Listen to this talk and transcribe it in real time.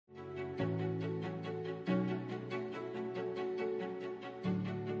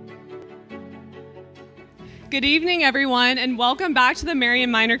Good evening, everyone, and welcome back to the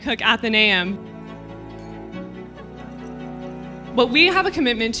Marian Minor Cook Athenaeum. What we have a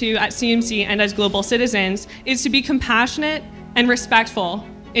commitment to at CMC and as global citizens is to be compassionate and respectful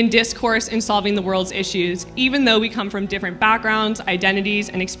in discourse in solving the world's issues, even though we come from different backgrounds, identities,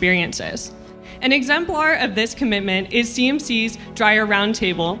 and experiences. An exemplar of this commitment is CMC's Dreier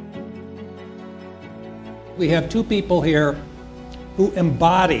Roundtable. We have two people here who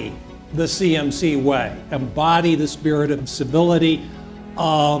embody the CMC way, embody the spirit of civility,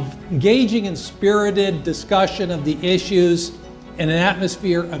 of engaging in spirited discussion of the issues in an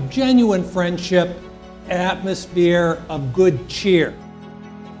atmosphere of genuine friendship, atmosphere of good cheer.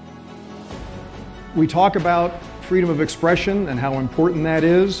 We talk about freedom of expression and how important that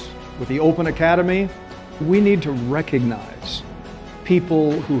is with the Open Academy. We need to recognize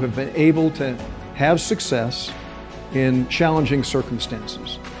people who have been able to have success in challenging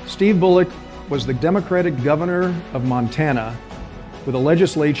circumstances. Steve Bullock was the Democratic governor of Montana with a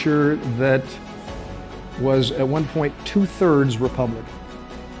legislature that was at one point 2/3 Republican.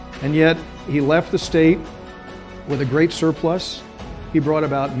 And yet he left the state with a great surplus. He brought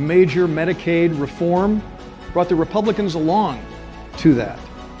about major Medicaid reform, brought the Republicans along to that.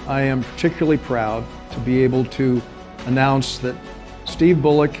 I am particularly proud to be able to announce that Steve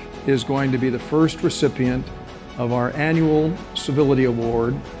Bullock is going to be the first recipient of our annual Civility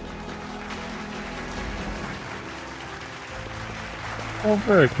Award. Oh,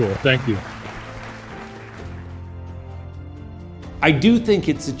 very cool. Thank you. I do think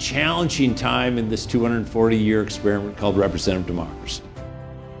it's a challenging time in this 240-year experiment called representative democracy.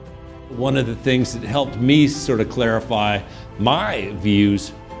 One of the things that helped me sort of clarify my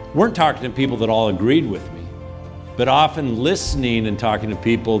views weren't talking to people that all agreed with me, but often listening and talking to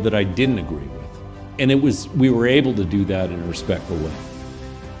people that I didn't agree with. And we were able to do that in a respectful way.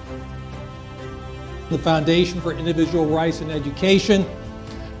 The Foundation for Individual Rights in Education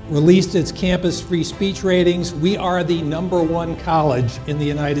released its campus free speech ratings. We are the #1 college in the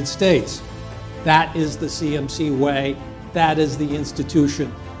United States. That is the CMC way. That is the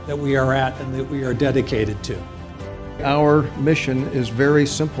institution that we are at and that we are dedicated to. Our mission is very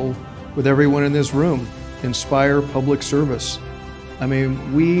simple with everyone in this room: inspire public service. I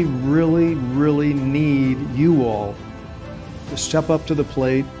mean, we really, really need you all to step up to the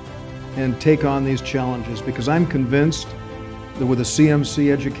plate and take on these challenges, because I'm convinced that with a CMC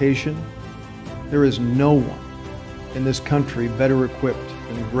education, there is no one in this country better equipped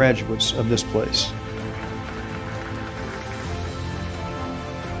than the graduates of this place.